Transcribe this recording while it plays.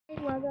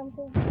Welcome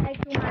back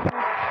to my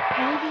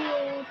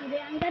video.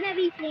 Today I'm gonna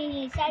be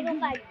playing Cyber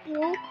Fight 2.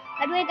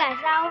 By the way, guys,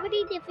 I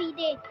already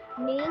defeated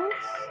Lynx,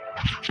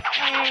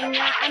 and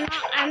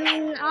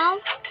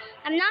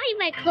I'm not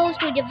even close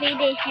to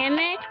defeating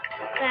Hammett.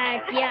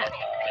 But yeah.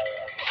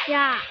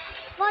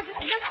 But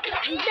the next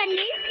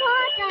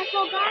part I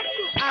forgot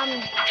to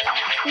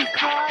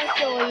record.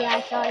 So yeah,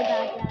 sorry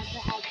about that.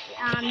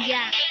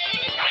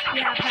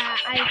 But but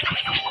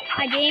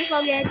I didn't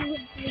forget to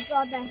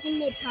record the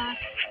Hammett part.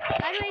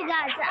 By the way,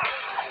 guys,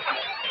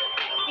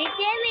 this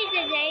game is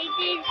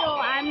addictive, so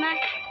I'm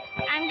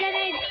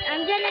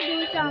gonna do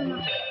some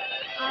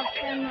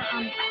often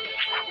I'm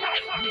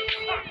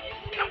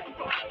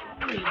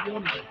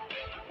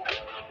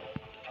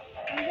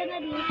gonna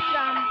do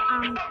some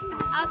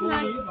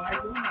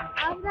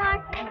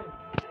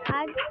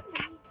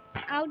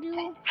I'll do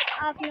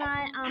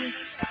offline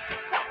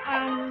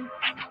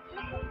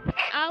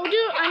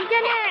I'm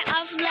gonna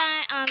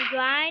offline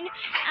grind.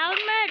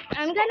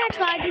 I'm gonna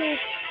try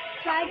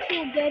to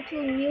get to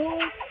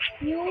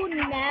new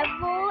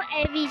level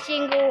every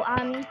single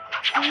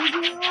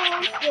video.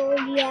 So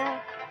yeah,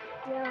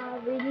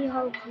 really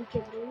hope you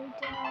can do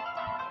that.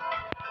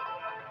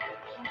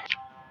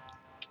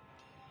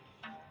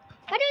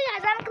 But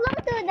guys, I'm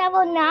close to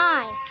level 9.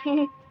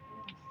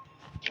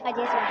 I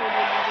just want to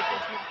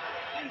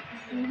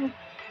do this.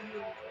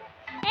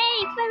 Hey,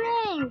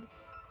 Ferenc!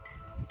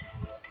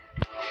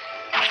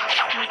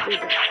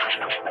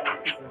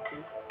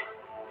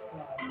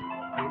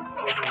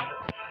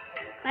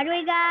 By the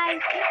way,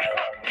 guys,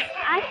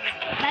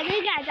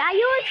 I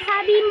use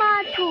Habima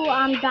to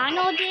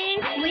download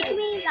this, which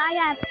means I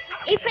have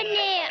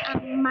infinite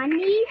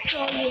money. So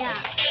yeah.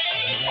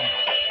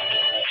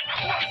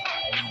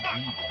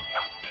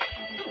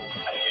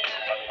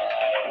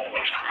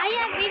 I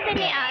have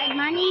infinite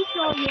money,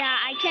 so yeah,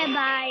 I can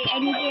buy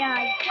anything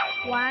I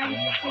want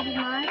pretty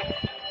much.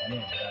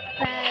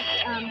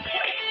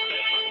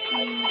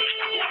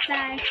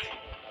 But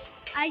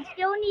I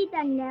still need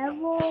a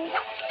level.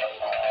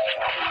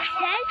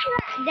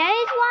 That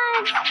is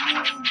one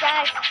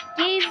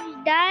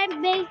that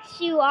makes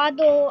you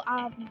auto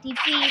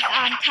defeat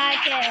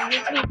Titan,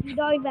 which means you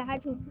don't even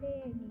have to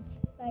play any.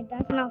 But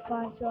that's not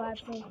fun, so I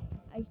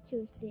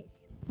choose this.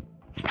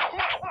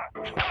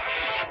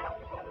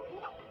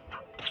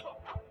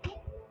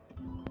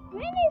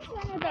 Really, is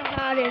one of the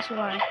hardest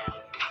ones.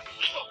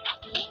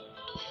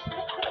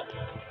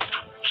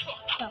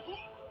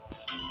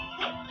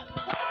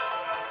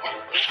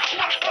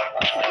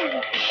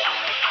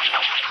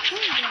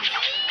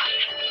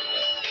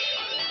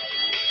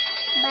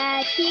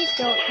 But he's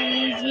so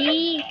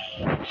easy.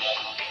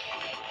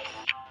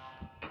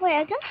 Wait,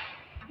 I got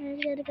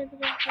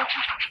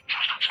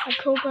a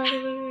Cobra.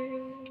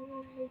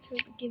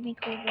 Give me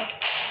Cobra.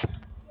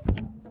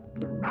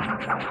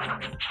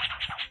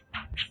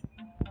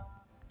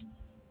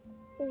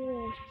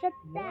 Oh, shut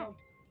that.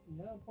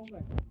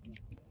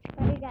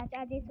 Sorry guys, I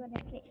just want to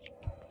play.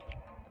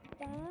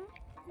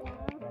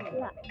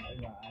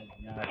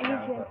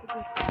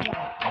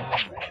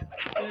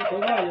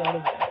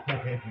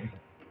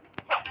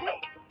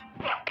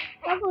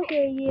 What是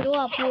一路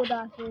步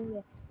的，是不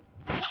是？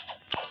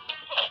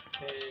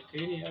给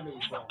你2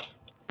个。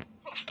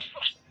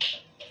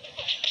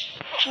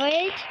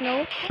Wait,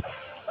 no.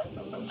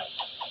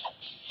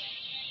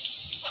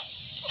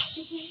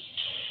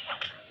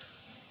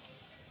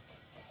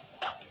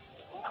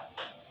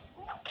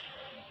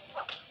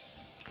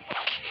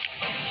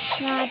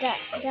 Now that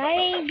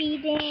ain't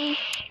beating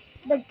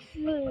the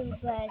true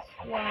best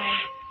one.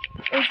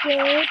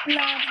 Okay,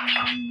 Blood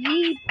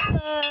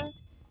Reaper.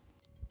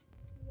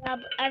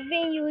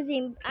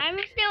 I'm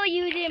still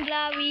using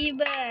Blood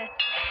Reaper.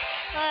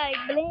 Alright,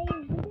 you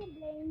can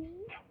blame me.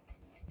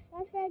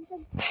 That's the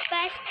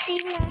best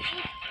thing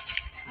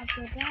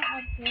after that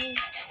upgrade.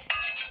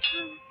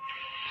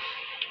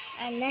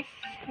 And let's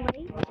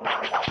wait.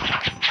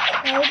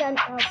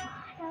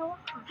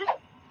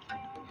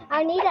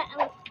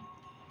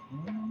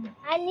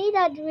 I need a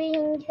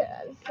drink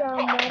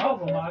some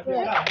water.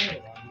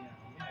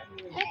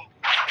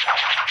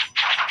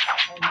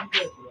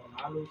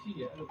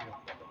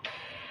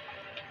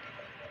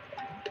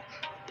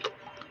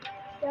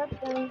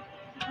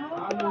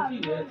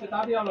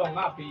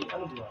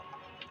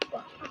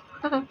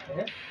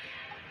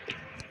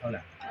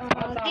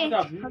 Okay,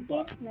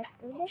 let's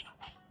do this.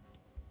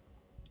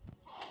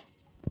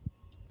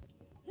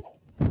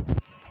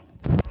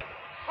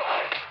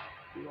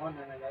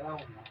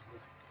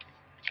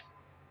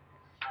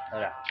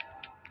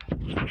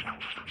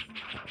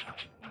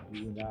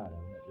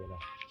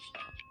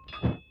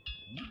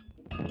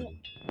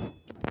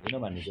 Ini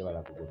mana ni coba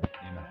lakukan?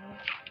 Ini mana?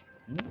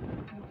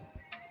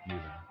 Ini.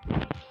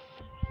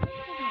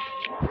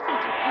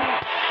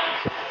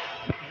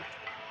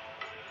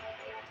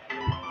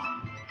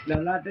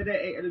 Lah tadi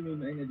ada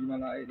memang ini di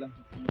mana lah.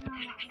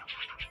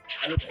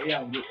 Ada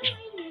yang tu.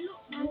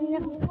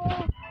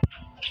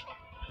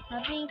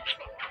 Tapi.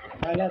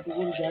 Lah tu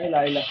jadi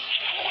lah.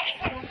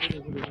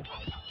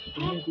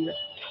 Ini tidak.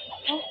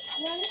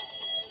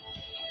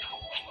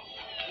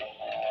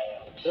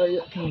 Đây,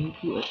 thằng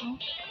chuỗi.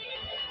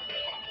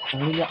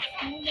 Thằng Linh ạ.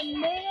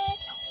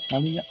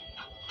 Thằng Linh ạ.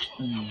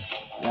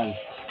 Đây.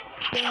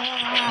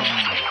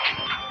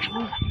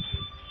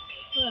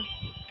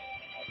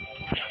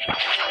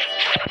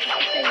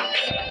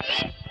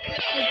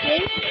 Okay,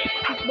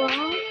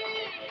 ball.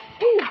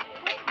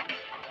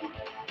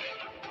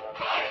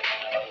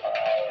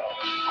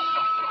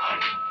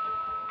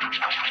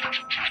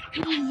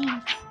 Easy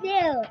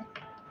still.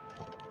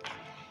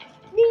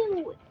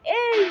 New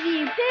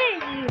easy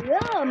peasy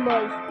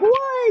lemon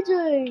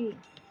squeezy.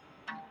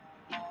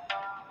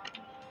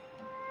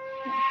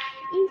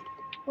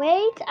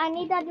 Wait, I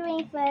need that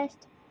ring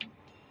first.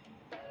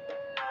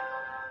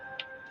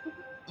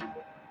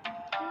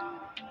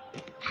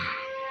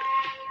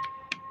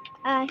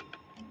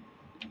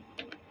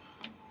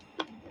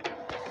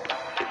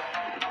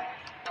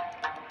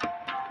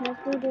 Let's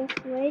do this.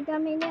 Wait a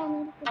minute, I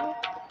need to do this.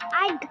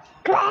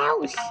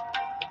 Close!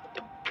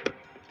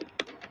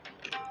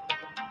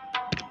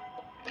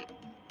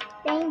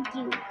 Thank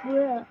you,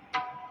 bro.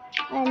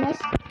 And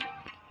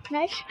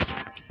let's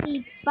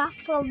eat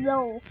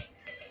buffalo.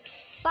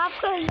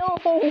 Buffalo!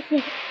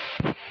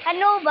 I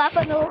know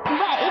buffalo,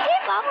 but is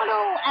it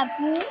buffalo a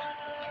food?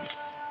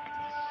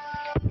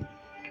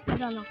 I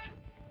don't know.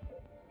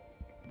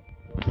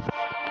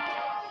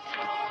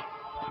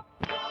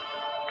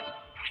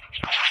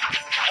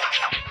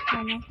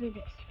 Now let's do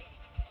this.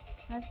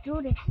 Let's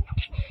do this.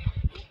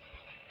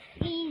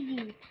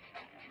 Easy.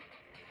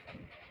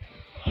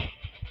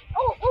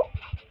 Oh!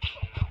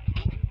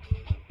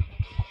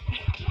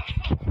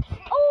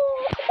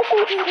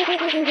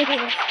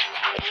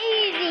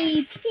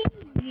 Easy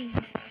peasy.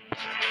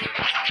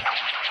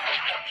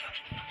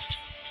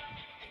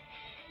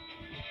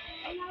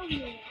 I love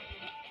you.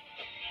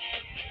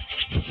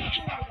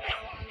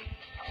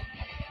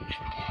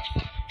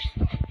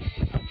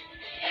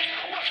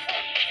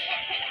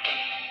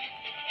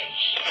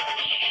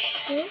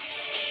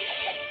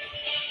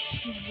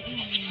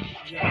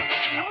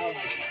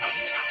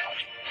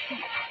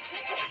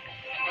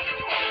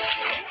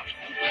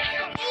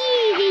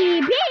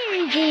 Easy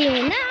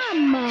peasy,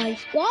 lemon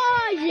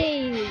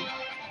squeezy.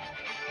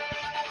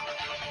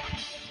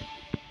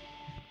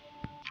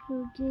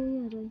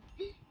 Okay,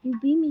 you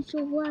beat me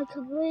so well.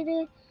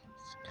 Completed.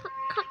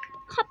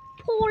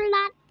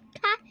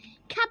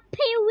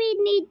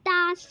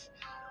 Capirinitas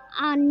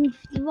and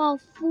for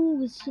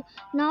foods.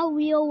 Now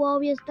real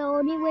warriors. The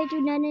only way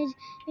to manage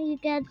you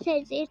can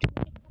say it.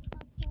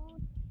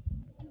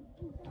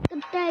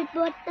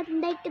 But the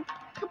naked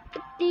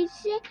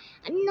competition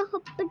and no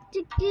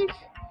particular.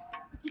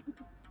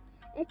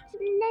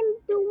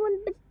 Excellent doing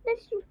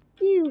business with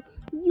you.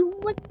 You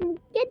want to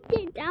get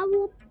it?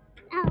 I'll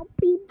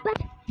be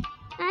back.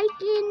 I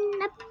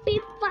cannot be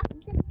fun.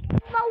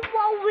 No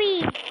worry.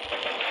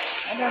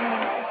 I don't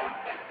know.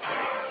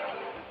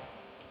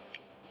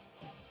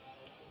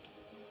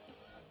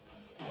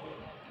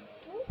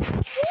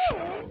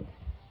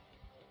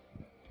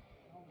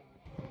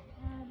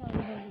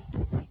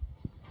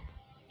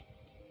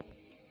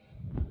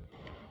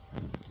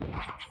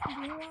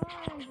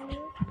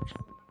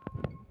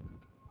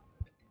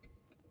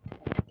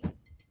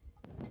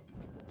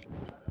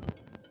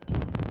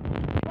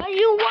 What do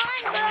you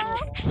want, bro?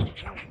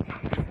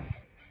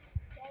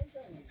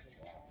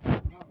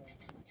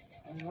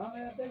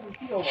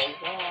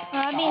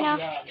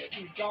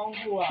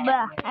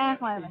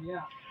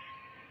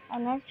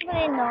 And that's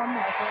very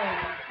normal.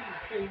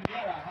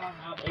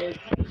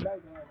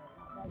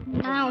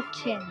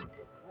 Mountain.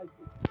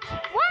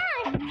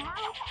 What?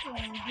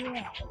 Mountain,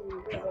 yeah.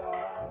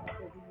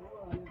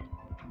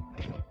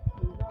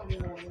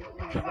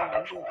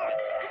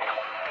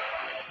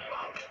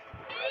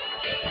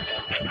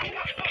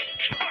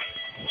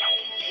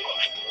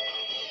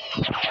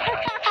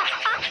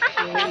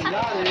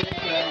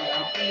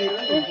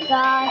 This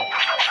guy.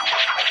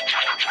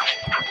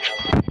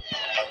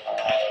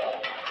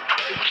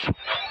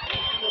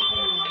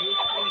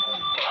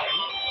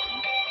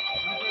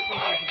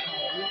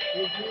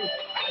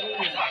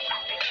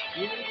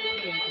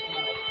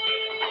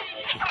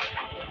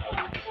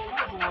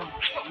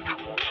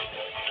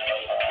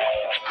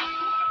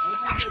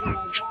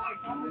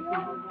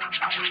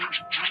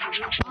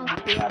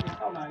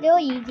 Still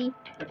easy.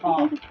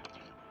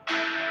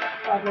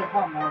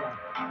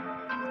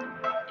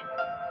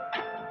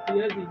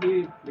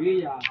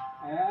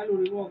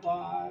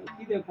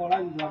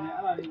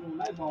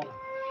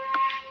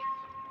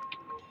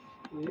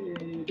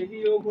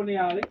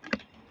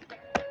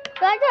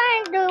 We're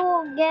trying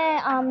to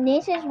get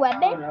Nisha's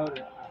weapon. You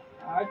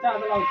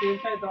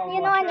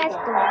know what? Let's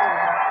do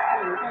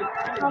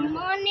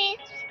it.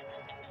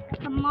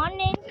 Come on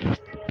in.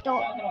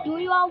 Don't do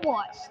your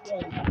worst.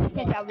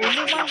 Because I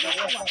really want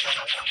this one.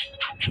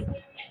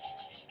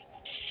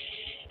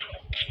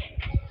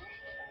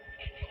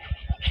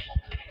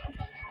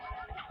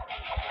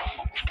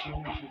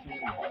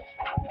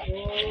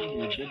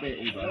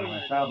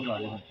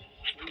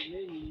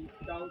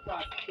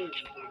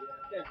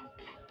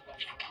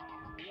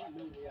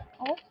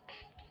 Oh,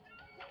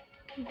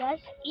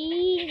 that's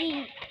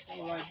easy.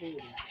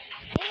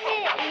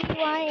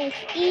 Why is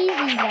easy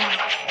now?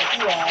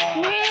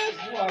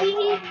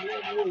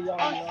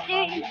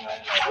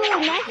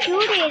 Nice do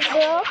this,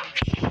 bro.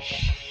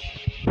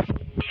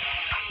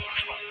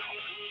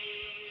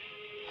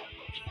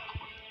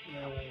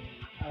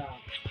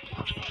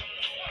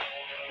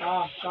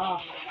 Oh.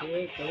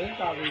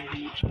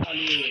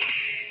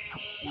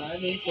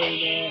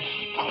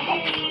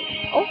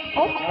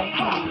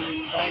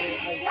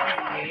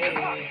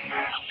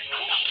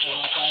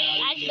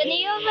 That's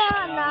video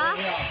now.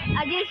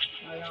 I just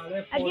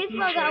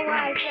forgot what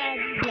I said.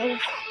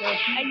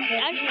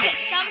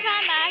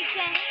 Sometimes I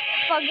can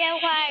forget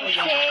what I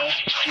said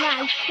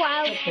like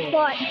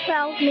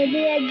 12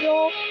 minutes ago,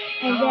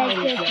 and then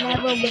just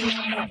never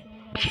remember.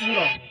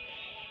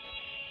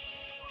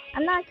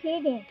 I'm not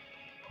kidding.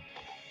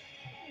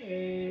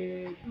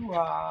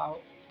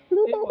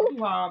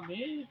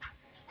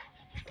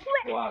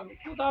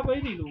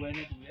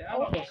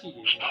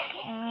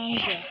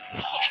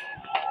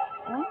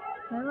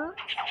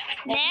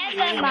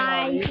 Never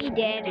mind, he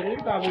did.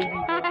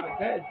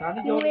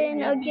 You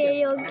win,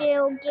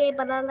 okay,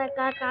 but I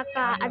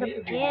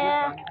don't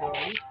care.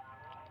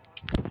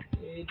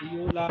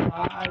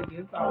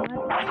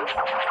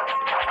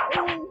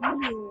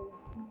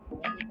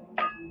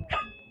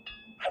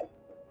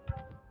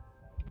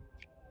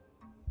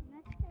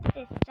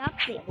 Stop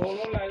it.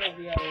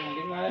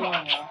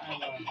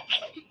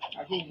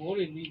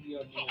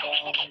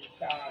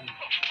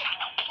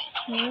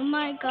 Oh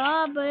my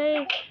God,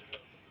 babe.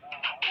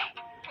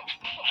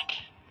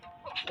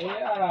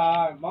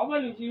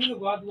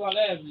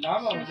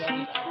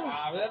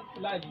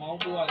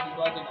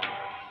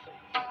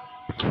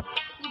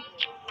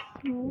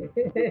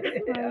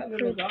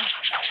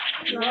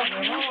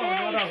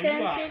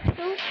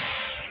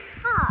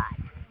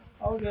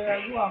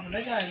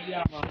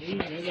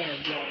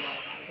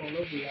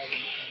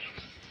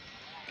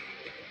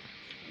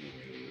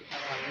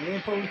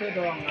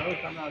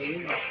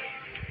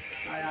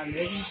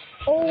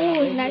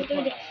 Oh, nice to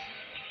this.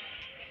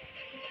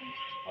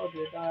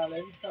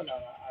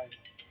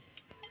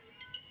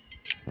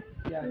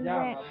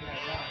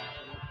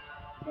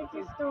 This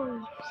is the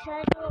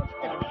shadow of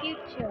the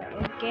future.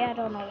 Okay, I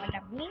don't know what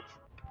that means.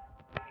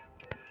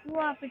 You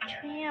are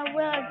betraying a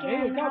will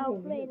again. Now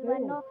play the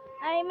no.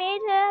 I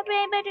made her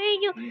play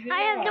between you.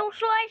 I have no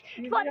choice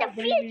for the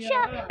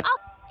future of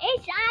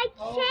SIK.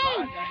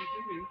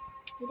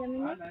 Wait a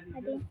minute. I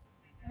think.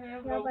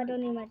 No, I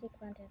don't need magic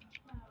content.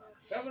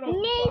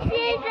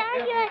 Mrs.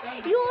 Onion,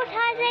 you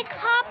has a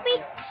copy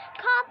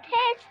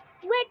contest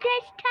with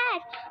this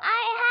test.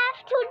 I have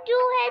to do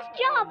his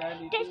job.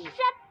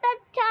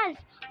 Decepticons,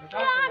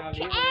 front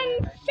and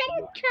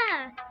center.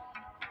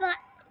 But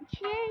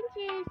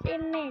changes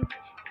immense.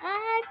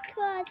 I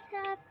could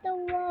have the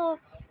war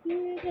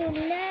to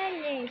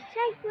manage.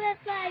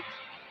 Sacrifice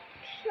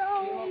so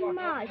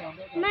much.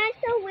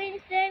 Master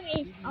Winston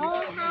is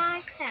all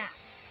hard cap.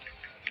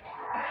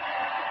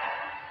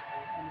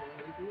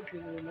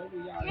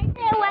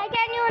 Why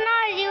can you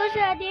not use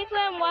a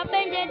different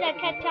weapon than the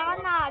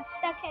katana?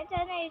 The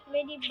katana is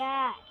really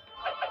bad.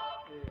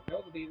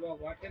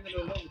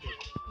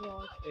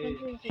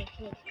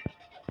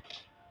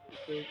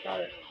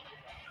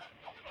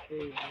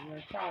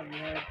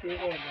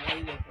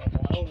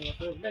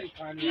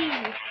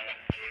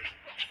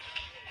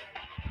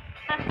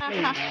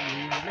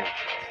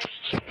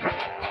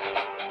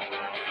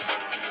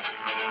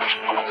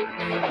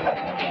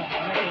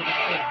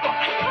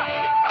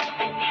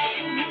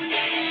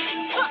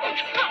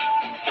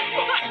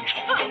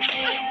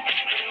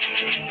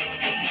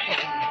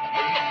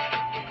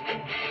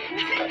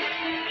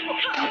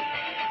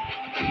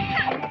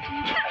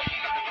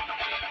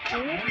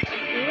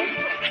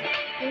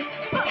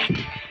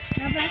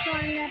 How about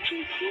on the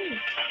PC?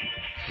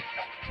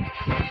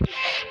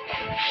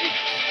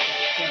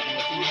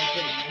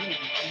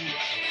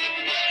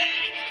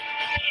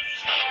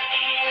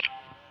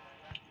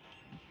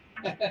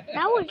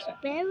 That was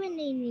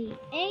barely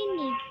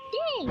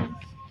anything.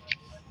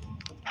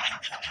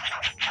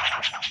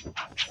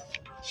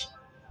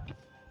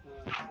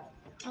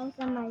 How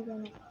am I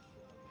gonna?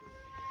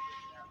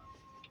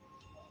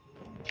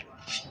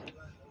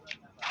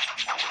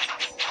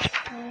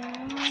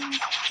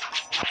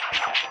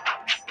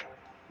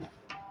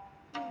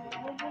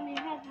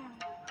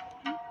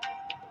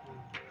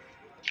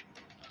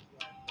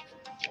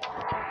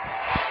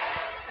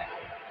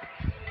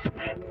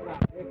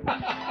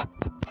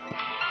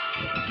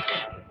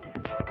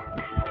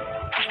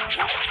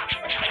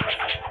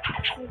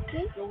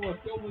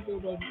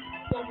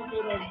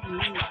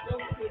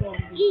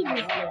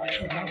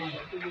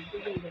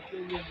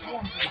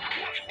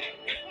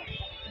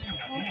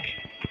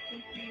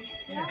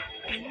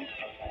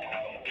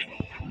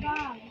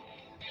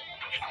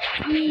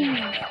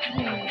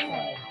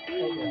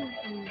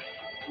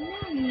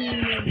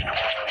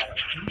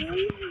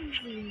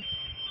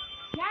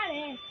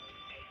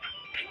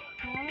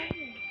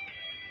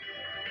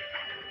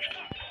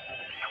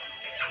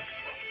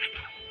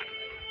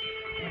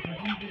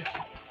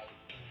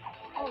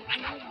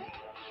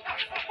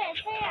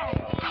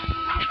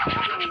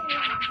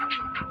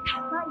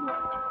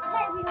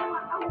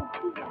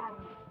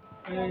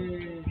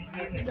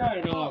 ကြရ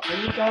တော့ဘယ်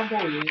လိုကြောင်း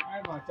ပို့ရင်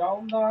အဲ့မှာကျော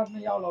င်းသား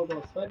2ယောက်လောက်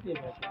တော့ဆွဲတင်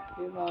မယ်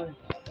ဆိုစဉ်းစားနေ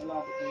တာ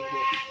လားတူတူ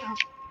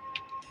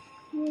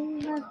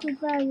Not too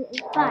bad.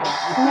 But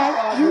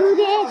let's do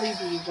this.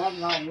 ဘာ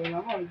မှမဝင်လာ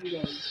မှမကြည့်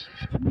တော့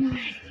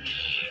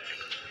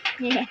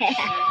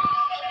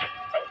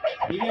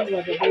ဒီနေ့က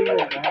တော့ပြေးတော့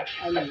တာ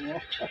အဲ့လိုရော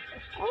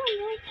Oh,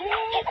 no. ဒီ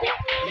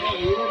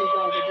လို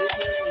တော့ပြေးတော့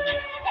ဒီ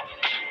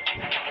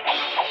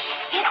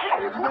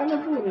လို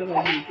ပို့နေ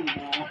တော့ဒီ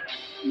မှာ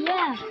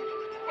Yeah.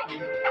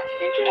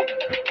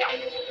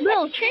 Bro,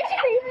 this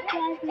face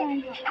was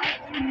like nothing.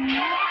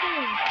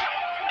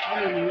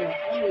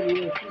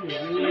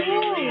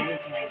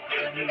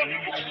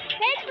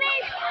 This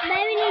face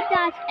maybe it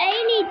does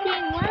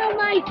anything. One of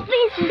my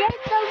fish that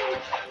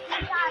doesn't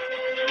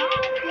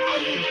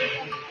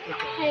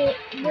hey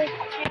with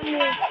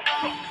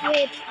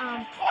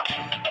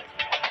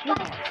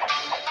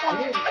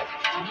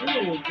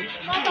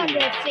what are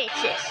the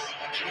fishes?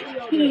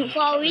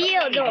 For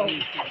real though.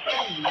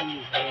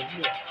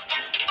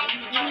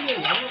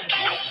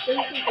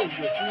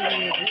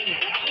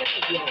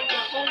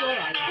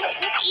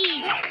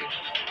 Eat.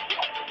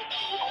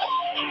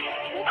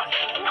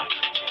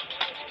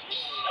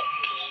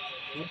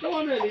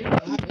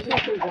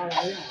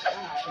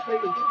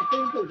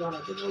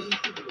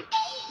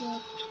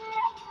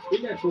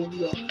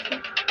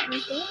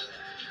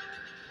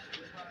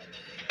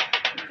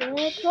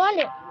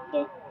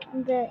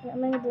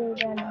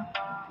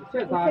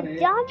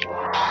 Jump.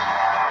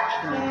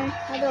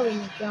 How do we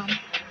jump?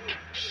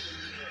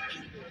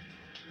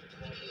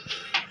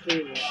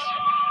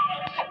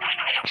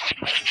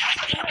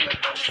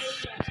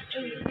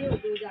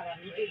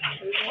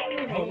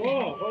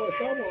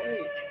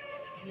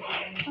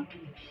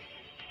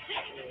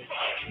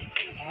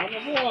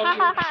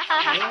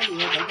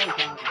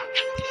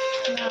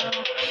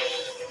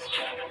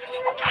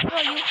 No,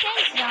 you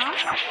can't jump.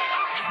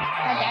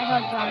 But I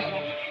don't jump.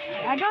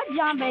 I don't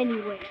jump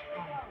anyway.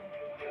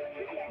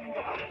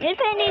 If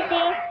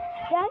anything,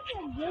 that's a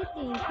good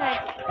thing. But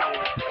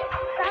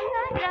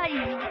sometimes I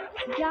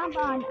jump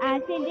on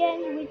accident,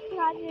 which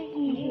causes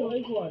me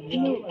to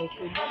move.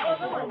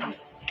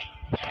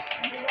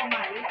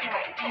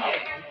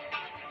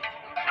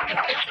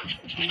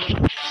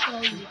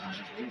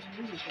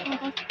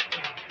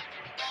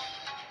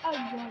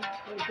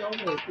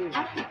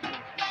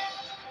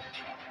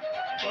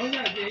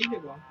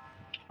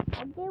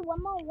 Okay,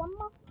 one more.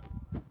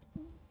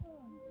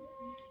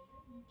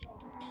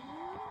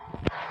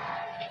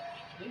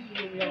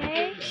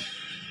 Okay.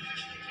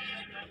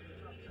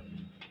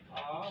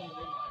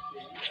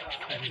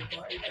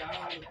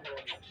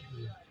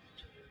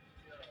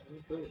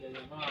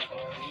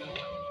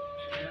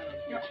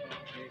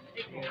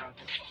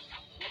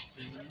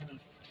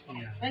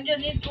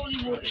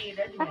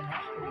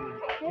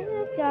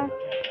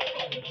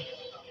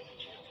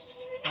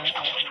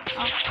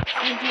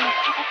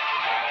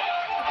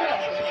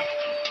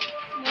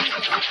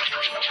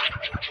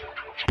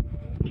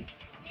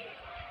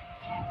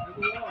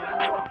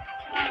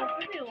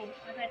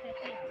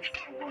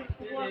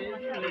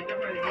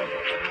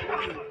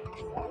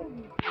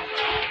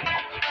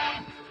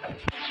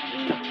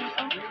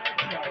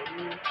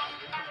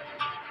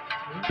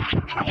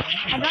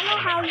 I don't know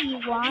how you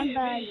won,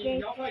 but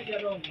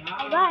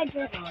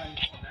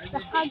the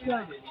hard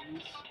one.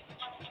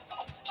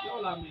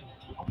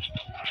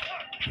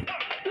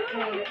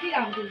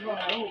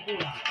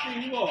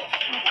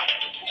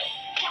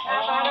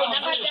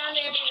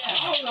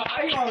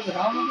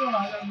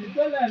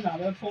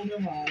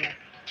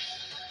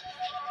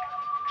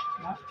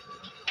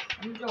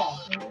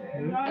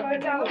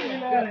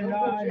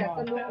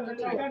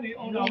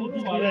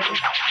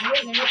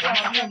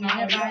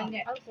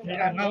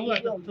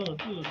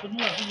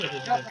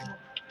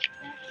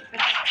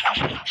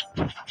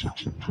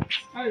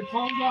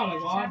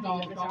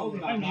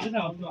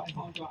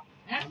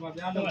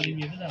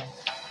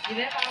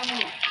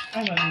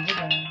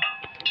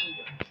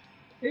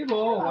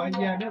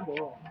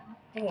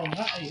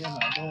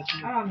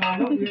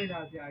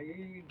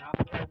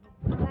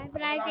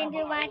 But I can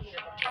do what?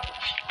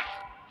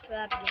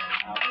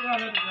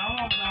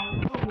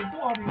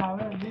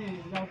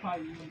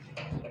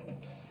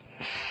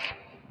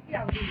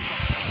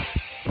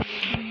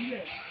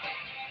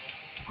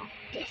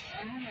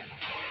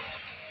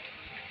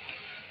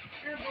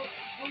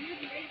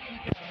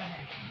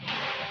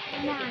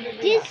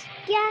 This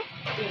guy,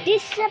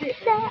 this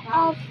chapter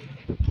of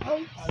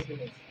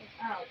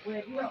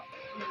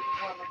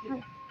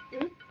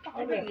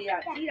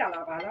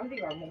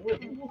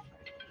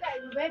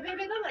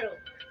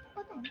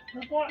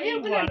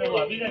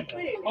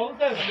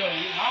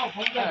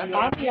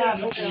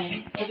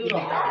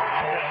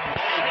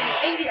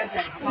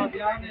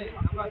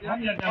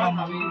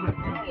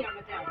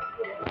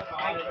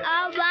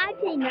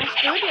watching a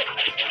student.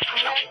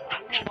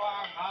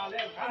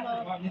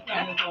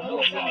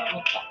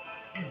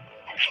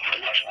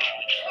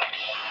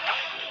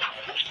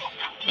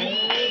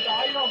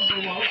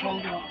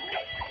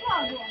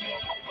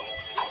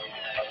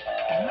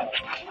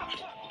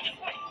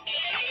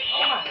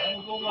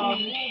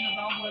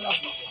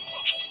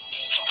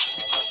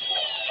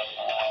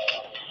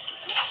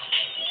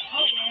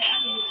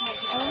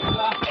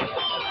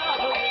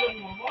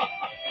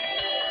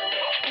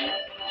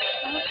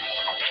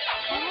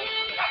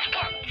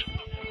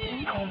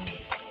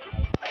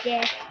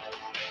 Yes.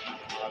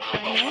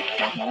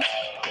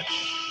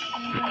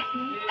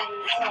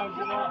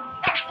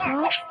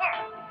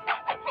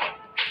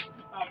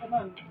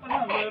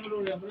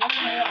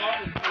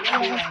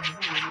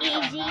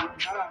 Easy.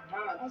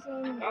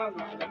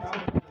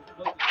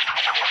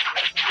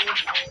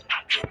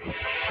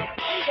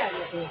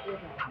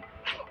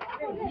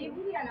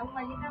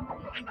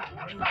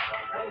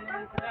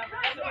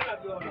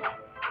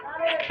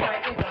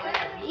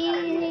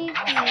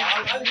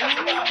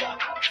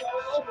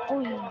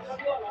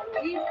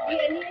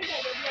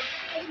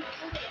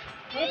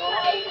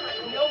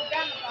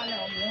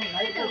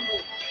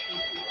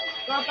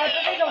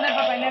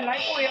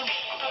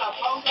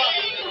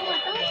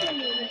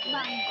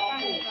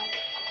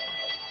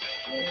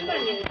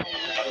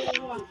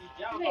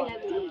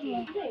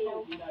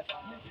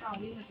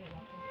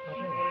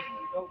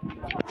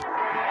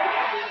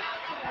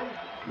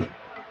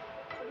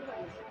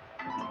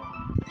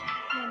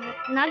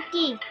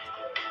 Nuggy.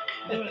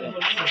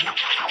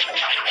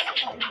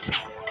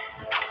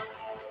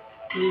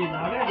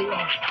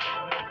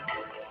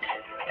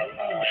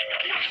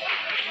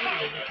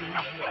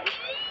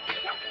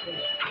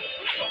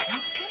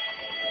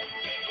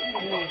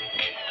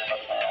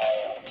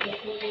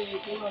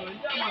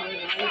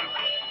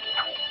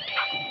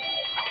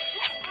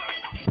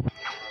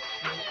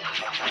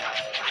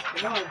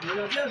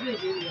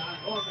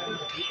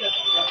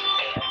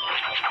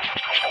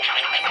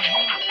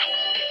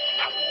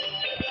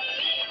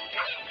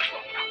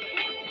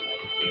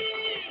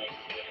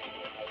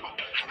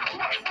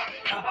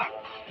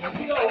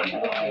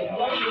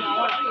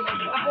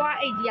 Qua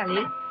ấy gì à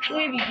lý?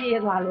 Tôi bị gì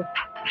hòa luôn.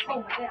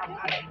 Không phải làm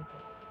ăn.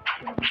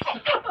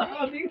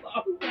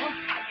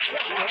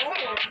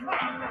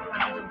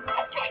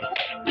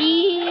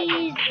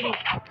 Easy.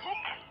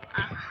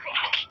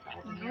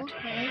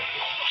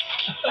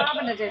 Sao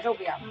bên này chơi sâu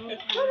bìa?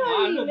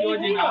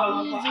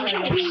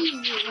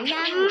 Easy.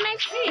 Nắm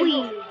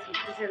squeeze.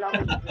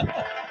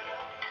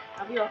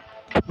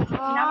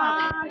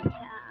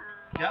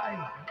 Dạ anh.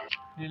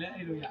 Đi lên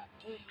đây rồi dạ.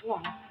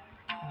 Oh,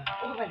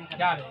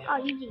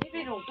 easy.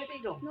 Cái đồ.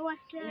 No, what's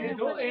Thì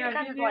lúc em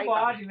đi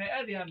qua thì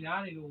mẹ thì làm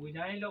nhà thì đủ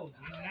nhà lâu.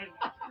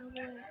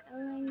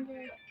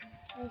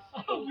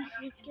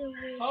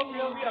 Không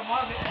đâu kia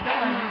mà thì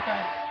chắc là như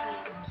sai.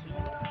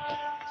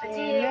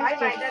 Chị bye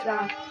bye đã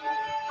rồi.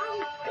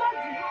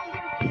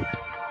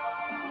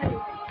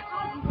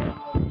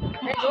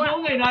 Số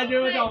người nào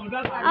chưa chồng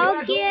ra.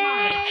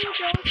 Okay,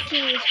 this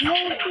is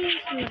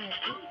movie.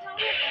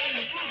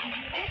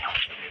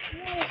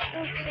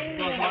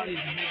 Rồi qua đi.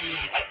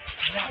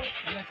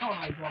 Nó sau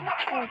này rồi.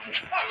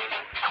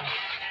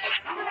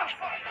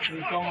 Thì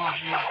con à.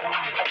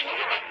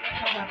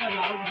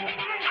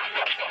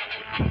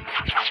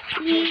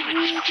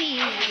 Easy.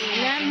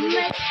 Nắm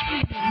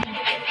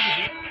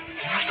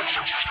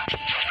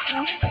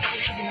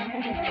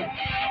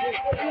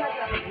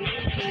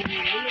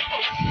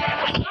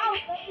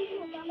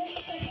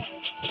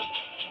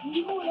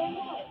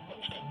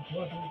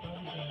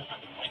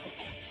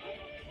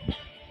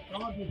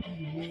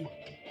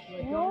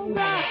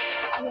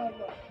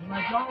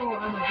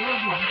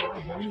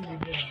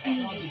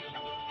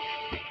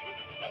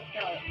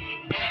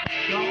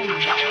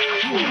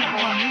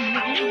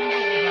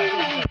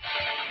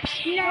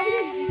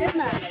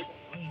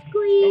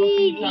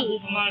squeezy.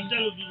 Mà chạy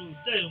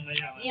lúc mày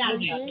à?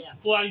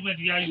 Qua đi mà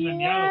đi ai mà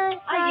nhớ.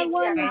 I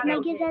want to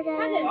make it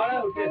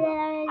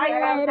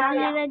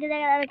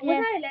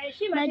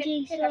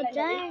magic so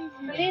giant.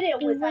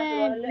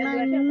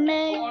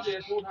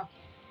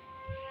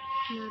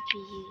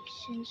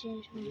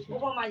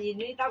 Bố mà nhìn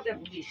đi tao đẹp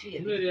cũng chỉ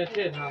xỉn. Người đi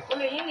chết hả? Cô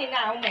lấy những người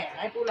nào không mẹ,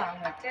 ai cô làm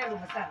mà che luôn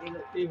mà sẵn đi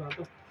được. Đi vào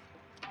tôi.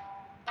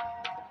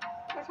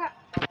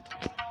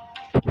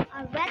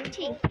 I'm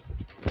waiting.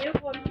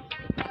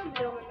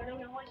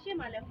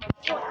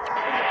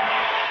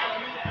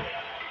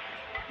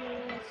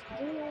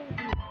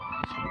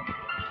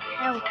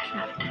 Health.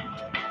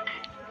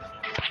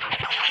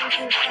 This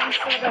is some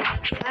sort of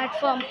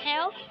platform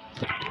health.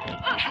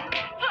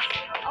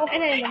 Cái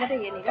này mà cái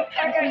gì này đó.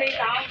 Cái này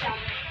tao chồng.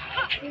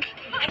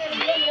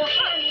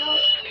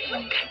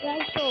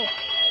 Let's go.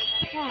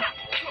 Yeah.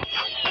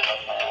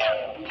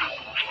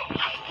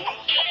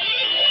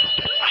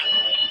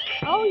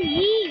 Oh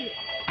yeah.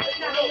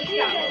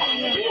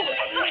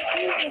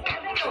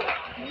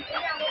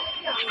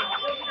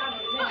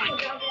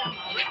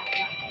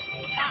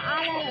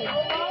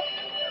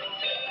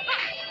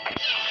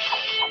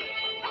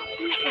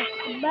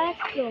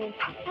 Special.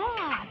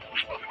 Ah.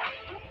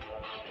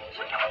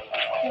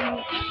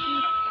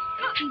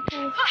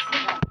 People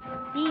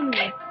see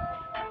me.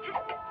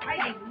 Ai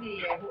gì cũng gì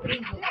bộ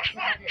đinh của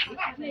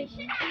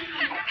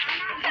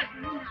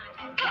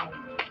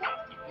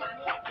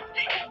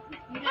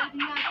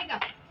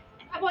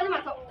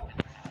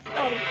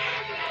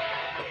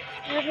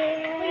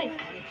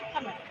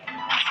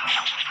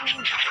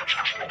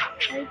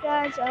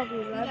guys, I'll be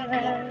right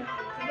back.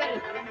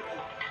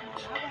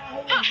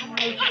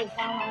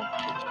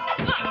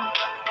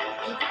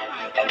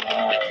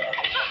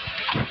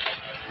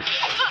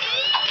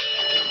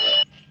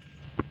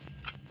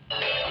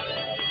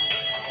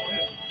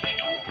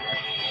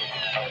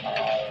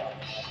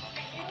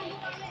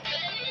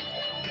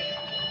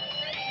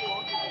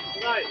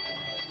 Right.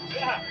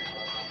 Yeah.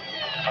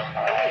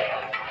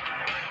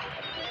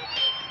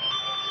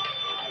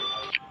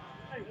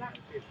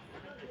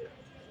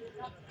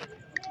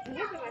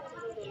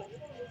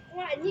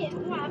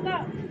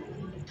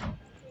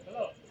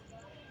 Hello.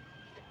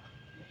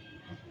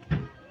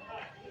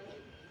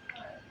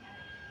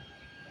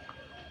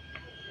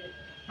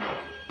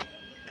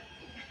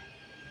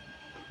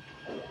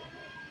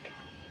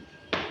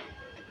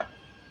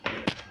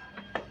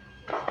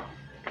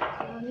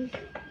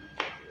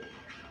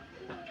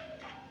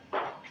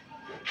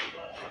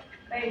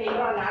 Đây thì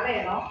nó lá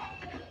này nó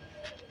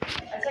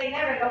xây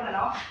ngay về công là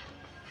nó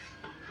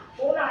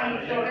bố này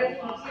rồi đây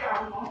nó sẽ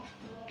làm nó.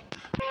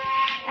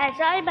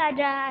 Sorry about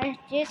that. I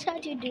just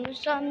had to do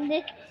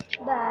something,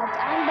 but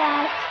I'm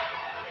back.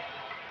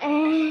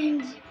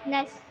 And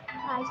let's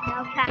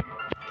now pack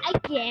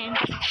again.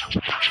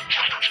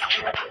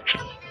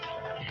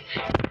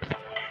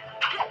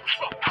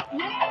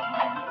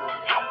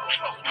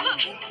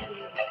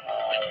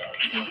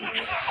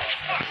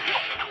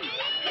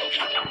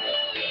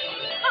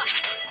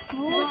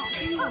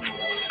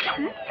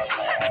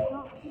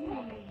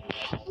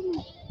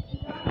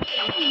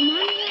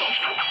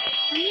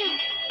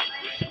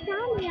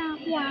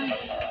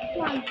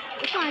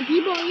 Hoàng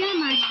đi bộ ra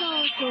mà so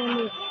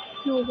rồi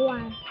nổ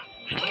hoàng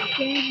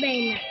trên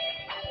bền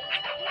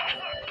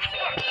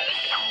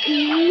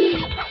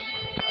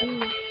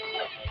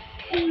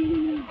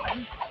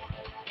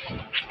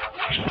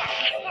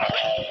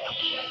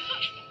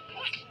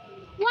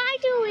Why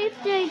do if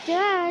they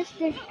does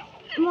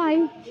my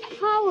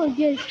power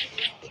gets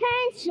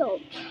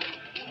cancelled?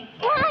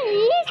 Why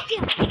is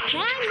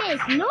that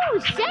makes no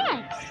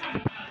sense?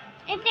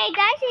 If they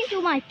dash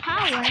into my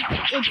power,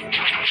 if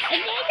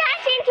they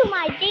dash into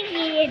my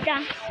thingy, it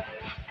does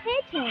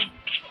hit him.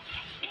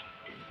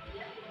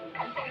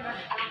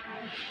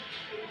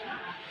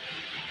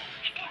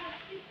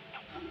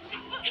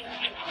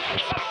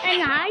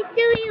 And how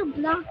do you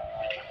block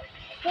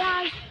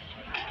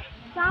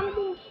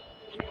something?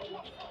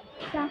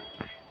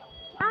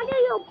 How do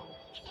you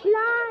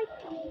block?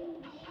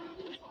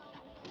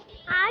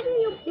 How do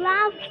you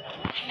block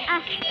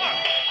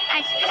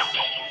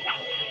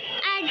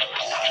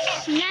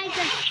like a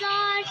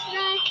sauce,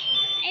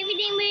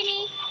 everything we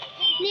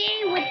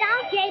need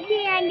without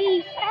getting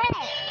any fat?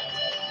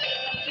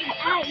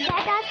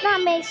 That does not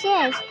make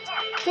sense.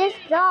 Just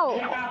go.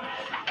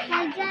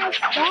 I just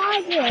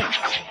started.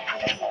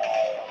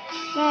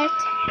 But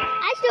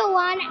I still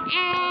want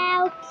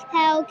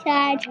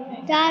Hellcat.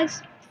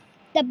 That's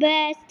the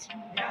best.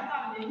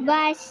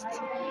 Best.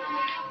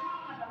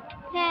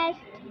 I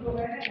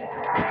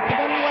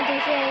don't know what to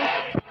say.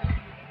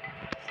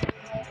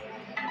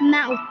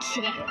 Mount.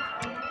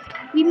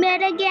 We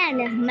met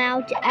again,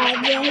 Mount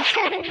Everest.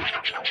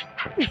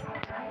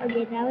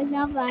 Okay, that was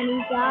not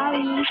funny.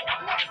 Sorry.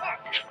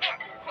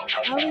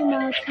 Sorry,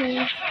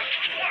 Mountain.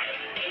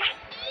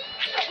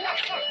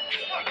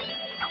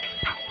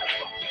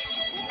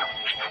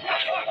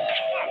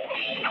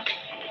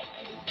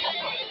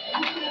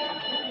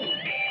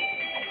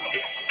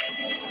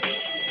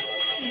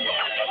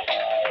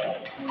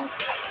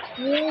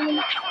 Really?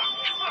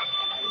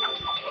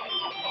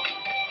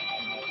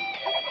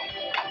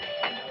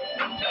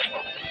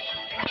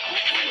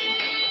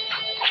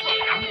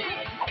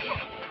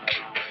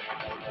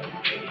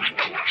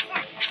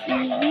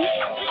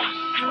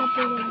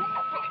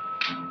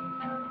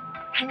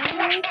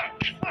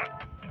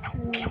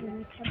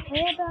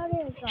 About it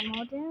is I'm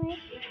holding it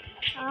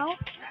out.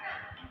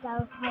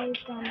 That's how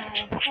it's gonna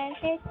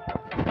affect it.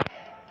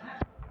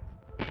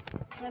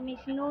 That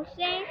makes no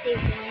sense. It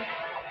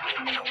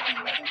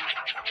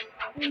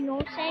makes no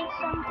sense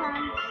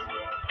sometimes.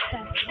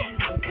 It's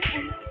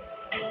 101.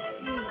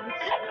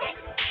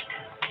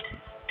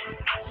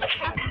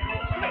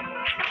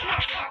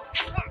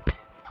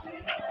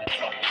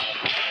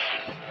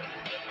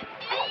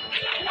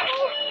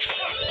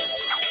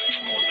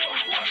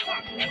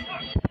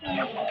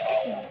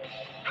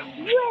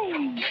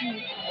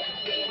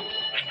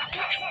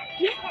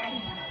 This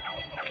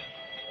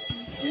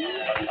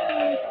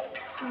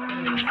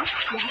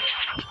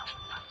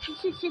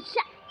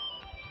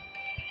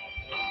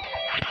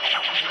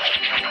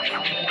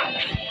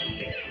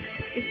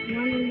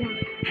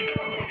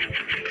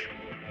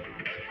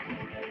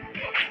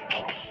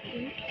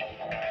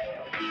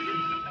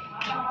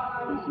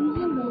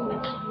using the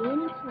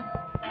really fun.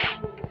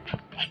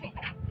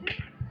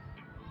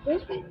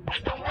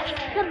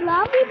 The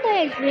lobby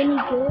play is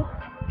really good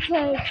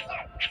because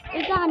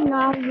it got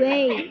enough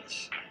range.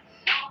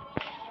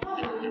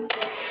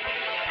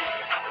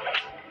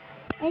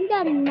 And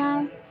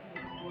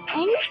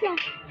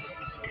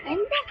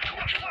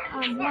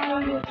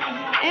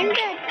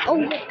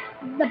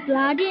the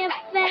bloody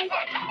effect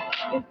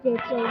This is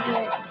so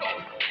good.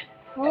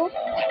 Oh.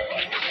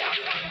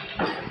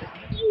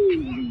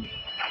 Easy.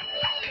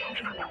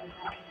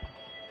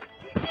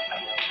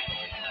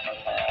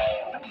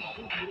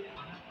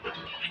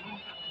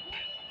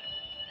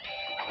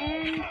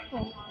 And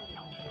 4.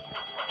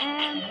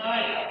 And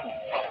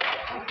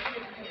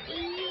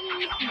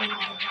easy.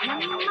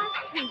 Number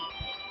 3.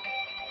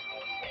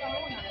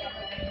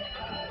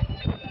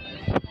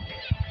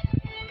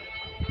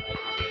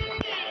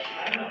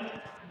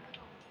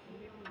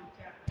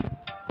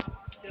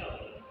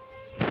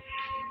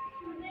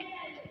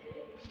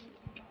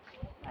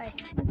 Alright,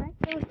 let's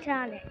go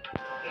challenge.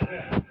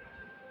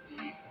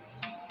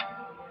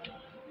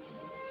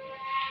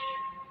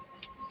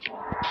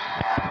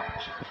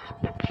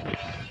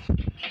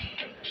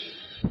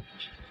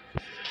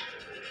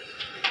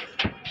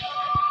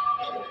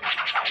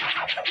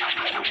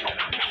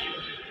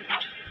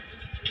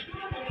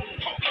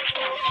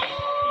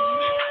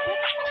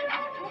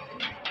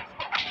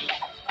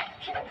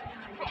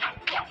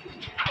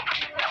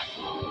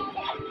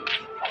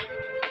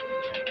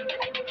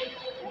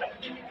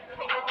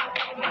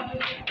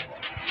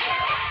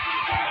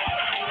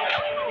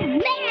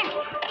 Man!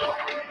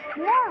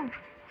 Whoa!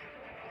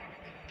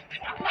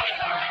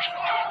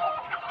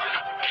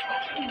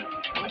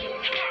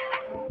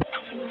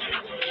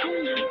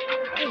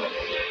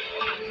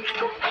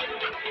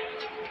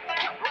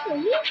 Okay,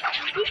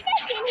 he's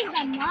taking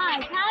the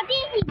mark. How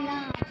did he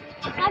not?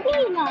 How did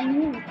he not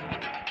move?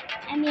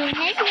 I mean,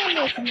 his name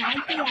is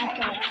Nike, I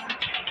thought.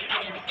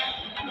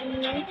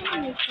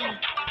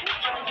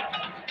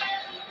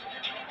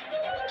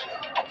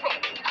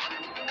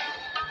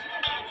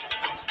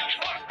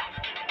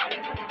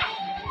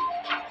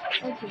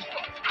 Okay.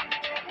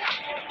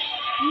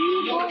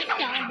 He goes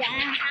down.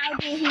 How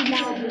did he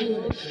not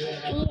move?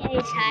 He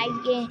is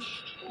hiding.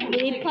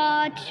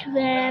 Report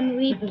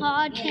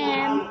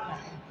him.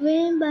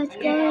 Win, but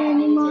go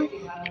anymore.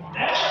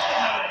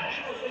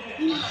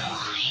 No,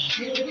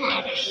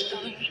 that is so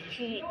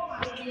shit.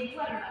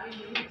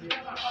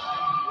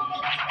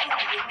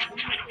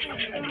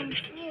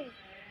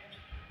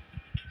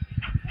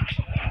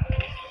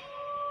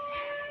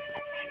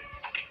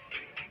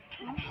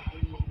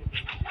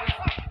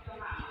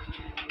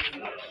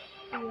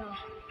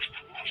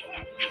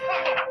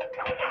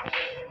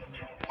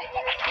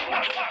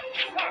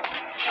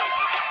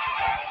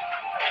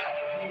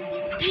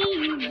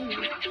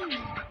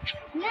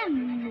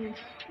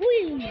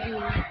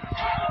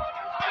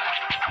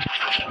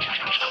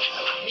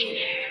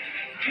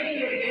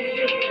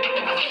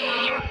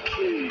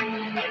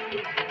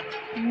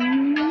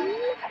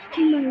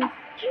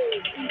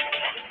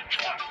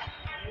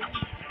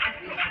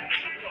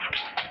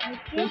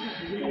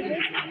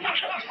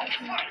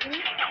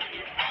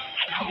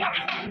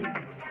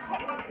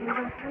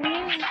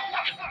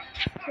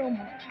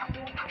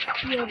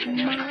 Your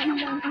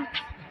mama.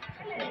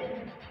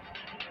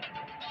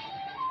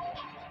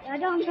 I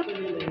don't know.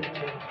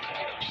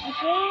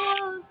 Okay.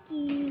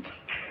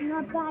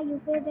 Not bad. You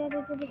feel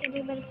better.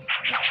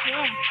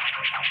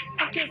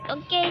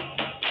 Okay.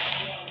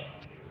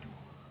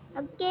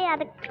 Okay, I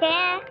don't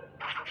care.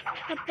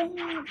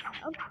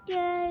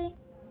 Okay.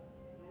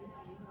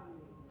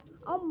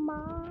 Oh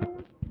my.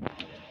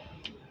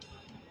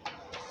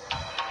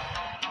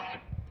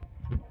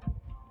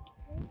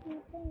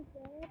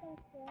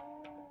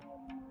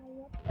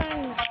 I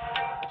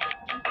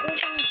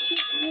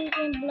keep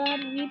using Blood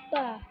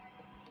Reaper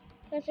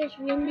because it's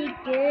really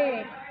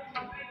good.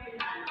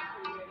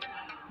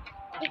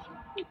 It's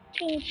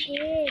freaking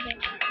good.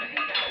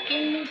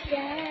 Really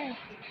good.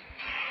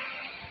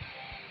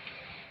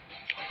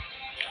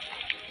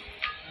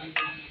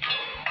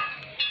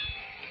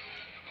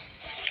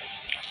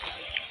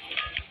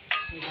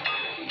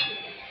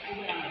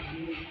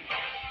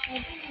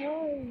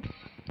 Okay.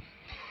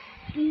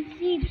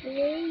 Easy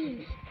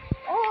please.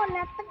 Oh,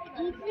 nothing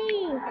easy.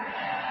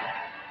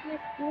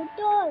 Let's do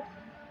those.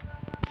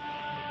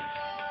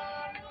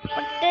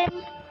 But then,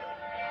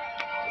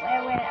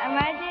 wait,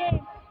 imagine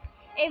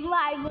if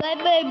my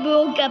weapon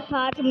broke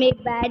apart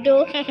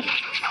mid-battle.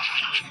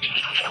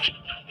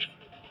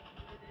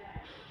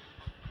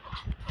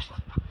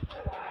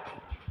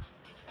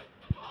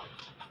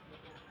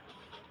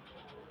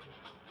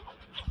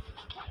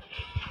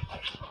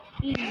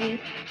 Easy.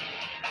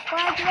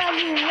 But when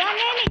you run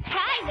any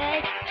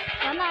tigers,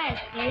 Mama is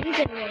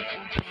dangerous.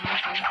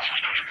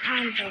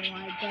 I'm the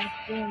one that's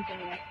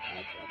dangerous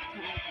as a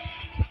tiger.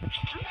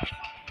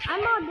 I'm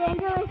more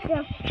dangerous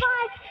than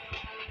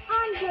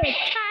 500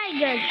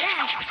 tigers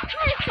and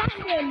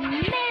 500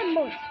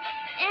 mammals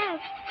and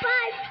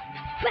 5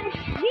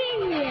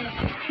 Brazilian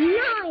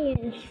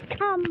lions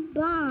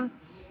combined.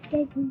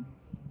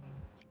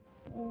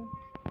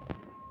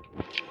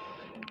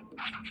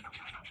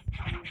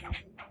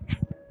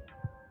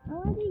 I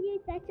want to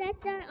use the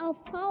sector of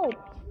hope.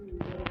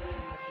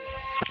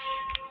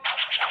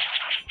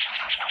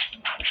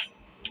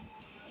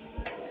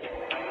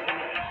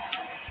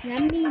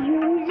 Let me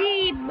use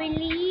it,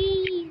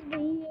 please.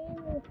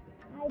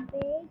 I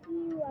beg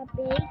you. I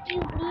beg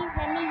you, please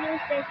let me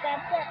use the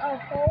scepter of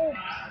hope.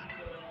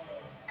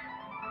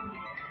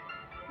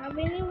 I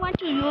really want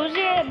to use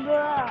it,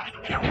 bro.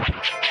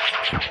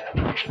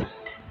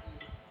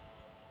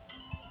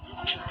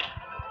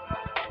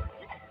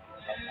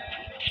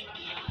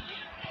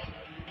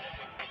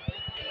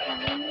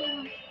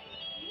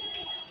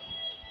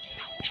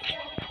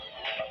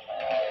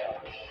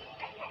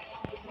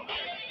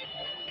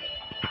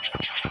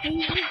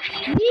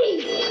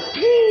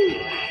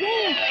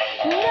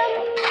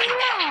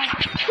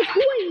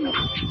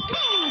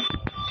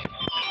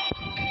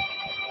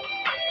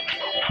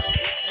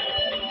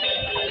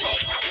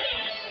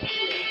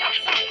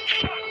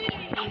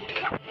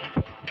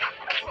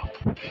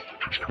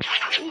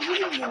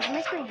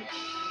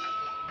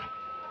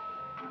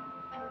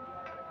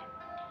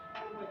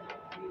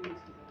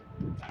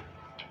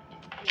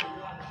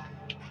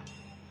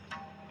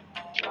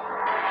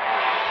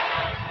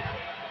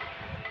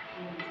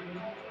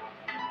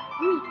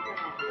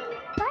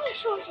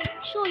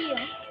 Show you.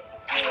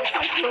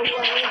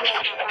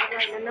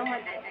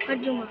 What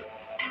do you want?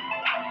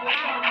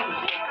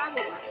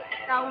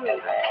 Bubble,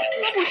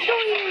 show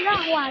you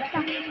that one.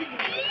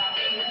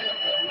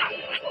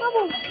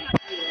 Bubble.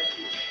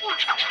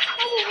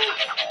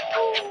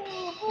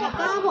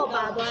 Bubble,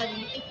 Bubble,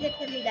 it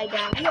can be like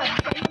that. You are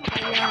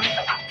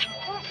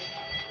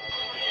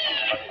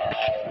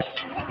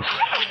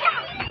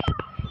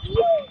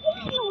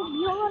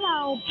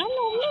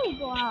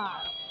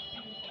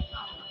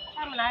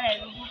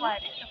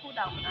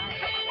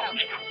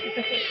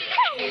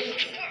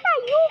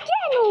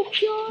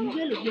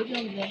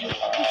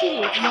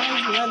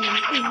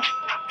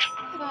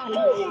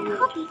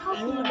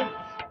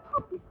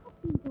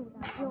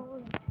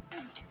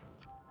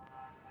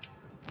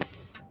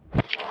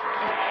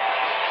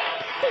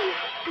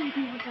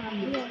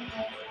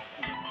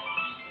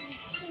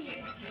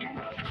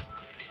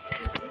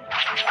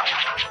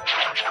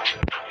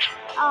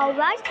Oh,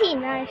 that's pretty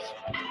nice.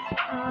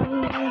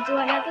 Do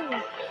another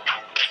one.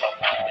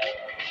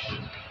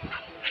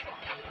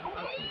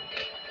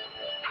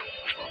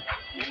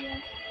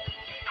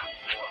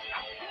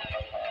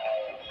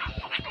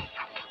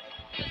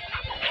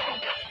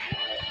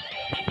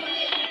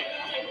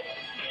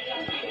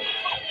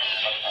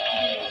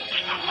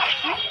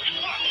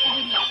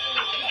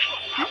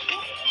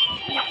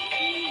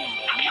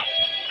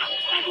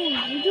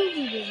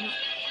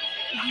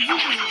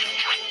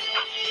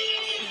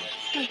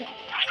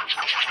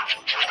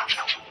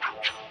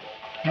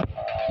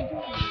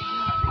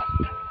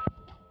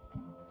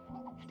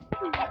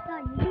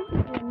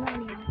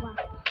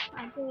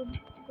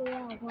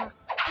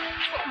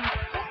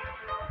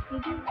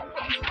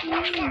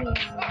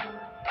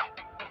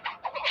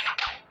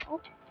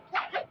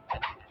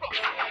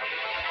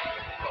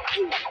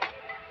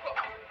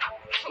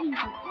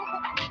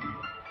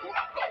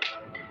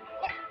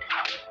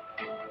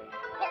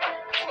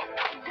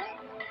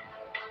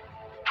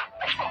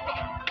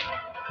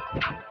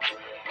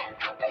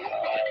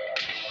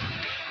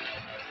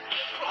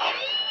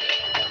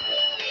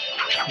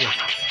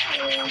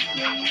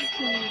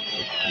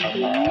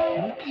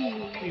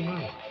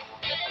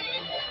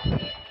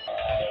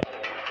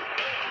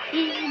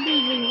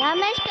 Easy. I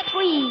messed up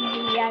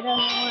easy. I don't know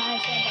why I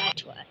said that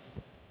twice.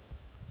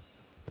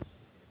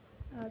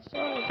 Oh,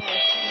 sorry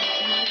guys.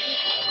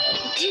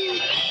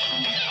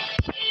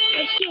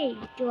 Okay,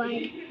 do I?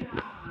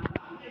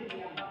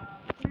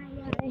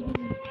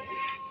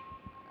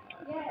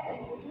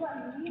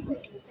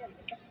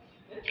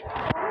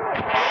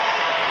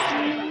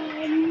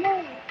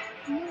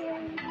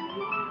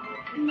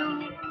 No.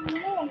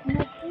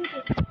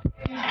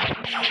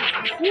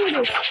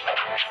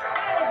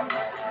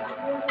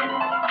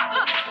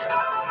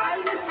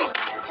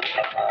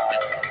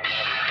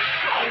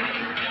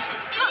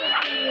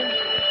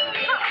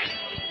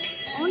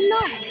 Oh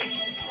no!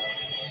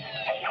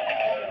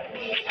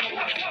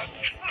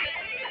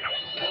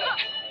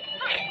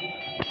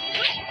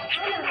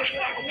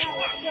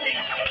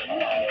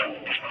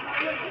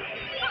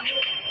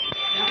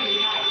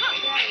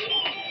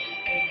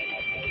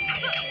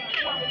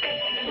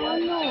 Oh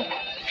no!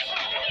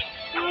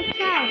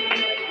 Outside!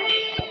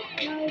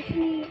 Now it's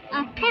me a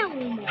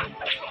helmet.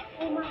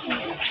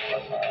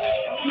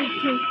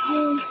 Which is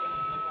the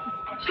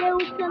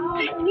shelter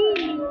of me.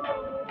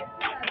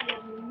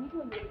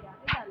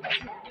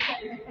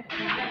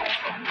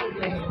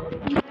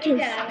 Which is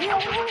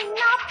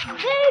not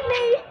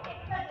really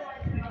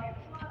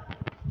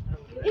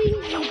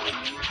easy.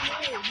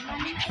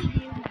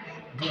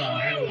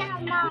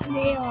 Not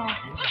real.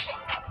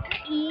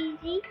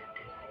 Easy.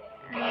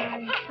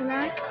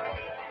 Not.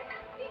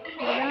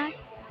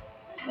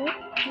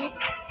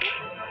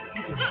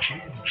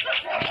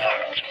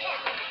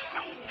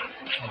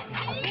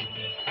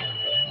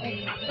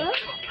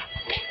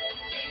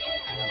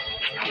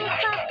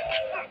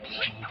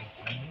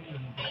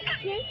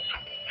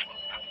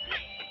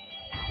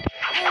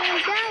 And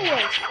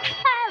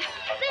that was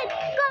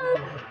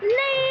perfectly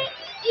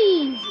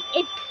easy.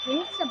 It's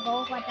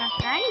visible what I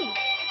find.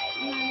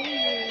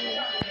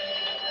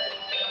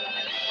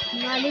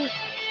 Money.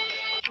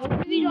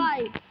 Maybe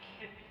right.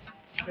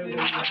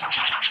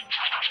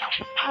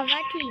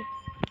 Avati.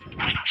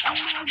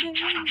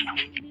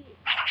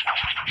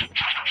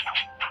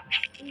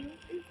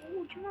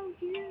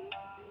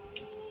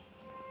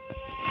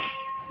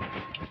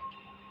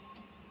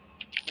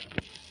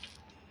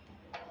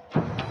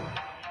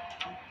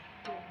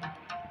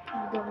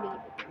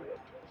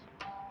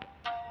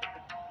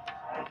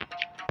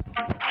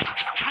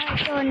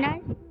 So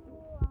nice to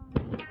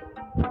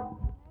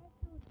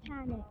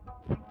channel.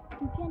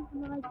 You can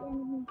like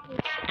enemy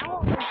fish.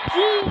 Oh,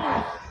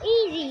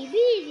 easy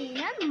peasy,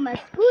 not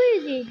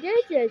squeezy.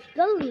 This is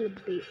gonna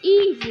be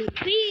easy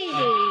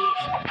peasy.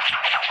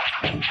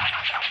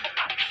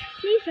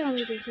 Please tell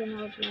me this one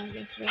out like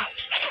this.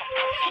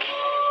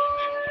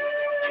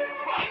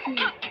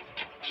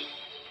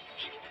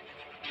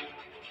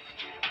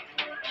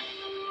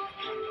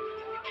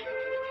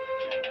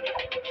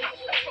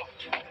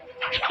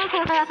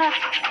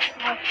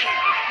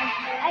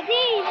 I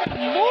did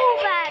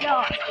move at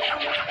all.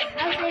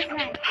 How's this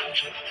nice?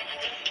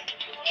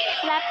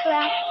 Blah,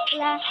 blah,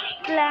 blah,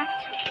 blah.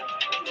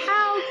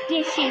 How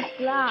did she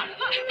block?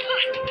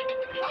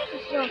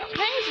 So,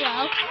 turns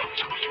out,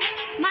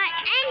 my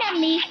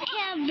enemy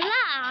can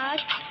block.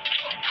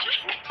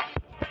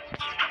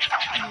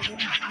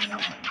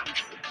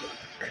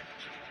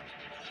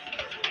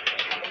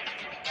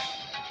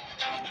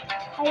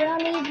 I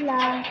only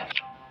block.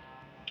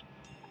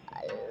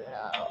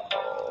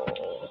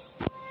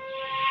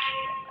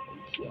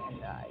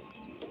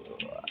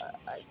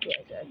 I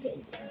guess I can do it.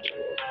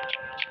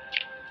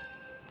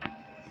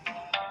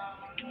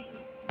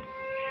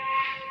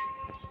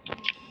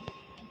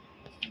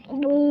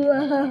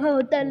 Whoa,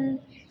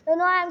 you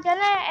know, I'm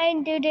gonna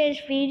end this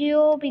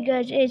video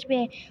because it's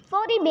been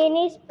 40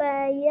 minutes,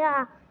 but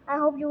yeah, I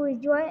hope you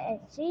enjoy and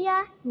see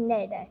ya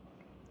later.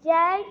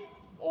 Jack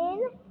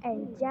in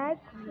and Jack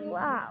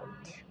out.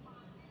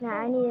 Now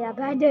I need a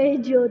better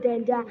intro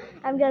than that.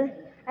 I'm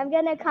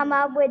gonna come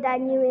up with that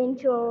new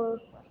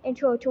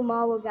intro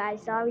tomorrow,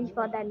 guys. Sorry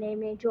for that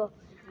name intro.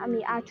 I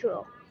mean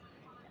outro.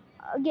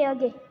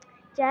 Okay.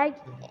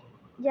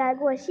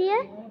 Jack was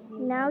here.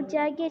 Now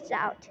Jack is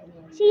out.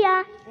 See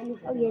ya.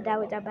 Okay, that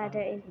was a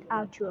better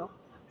outro.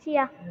 See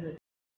ya.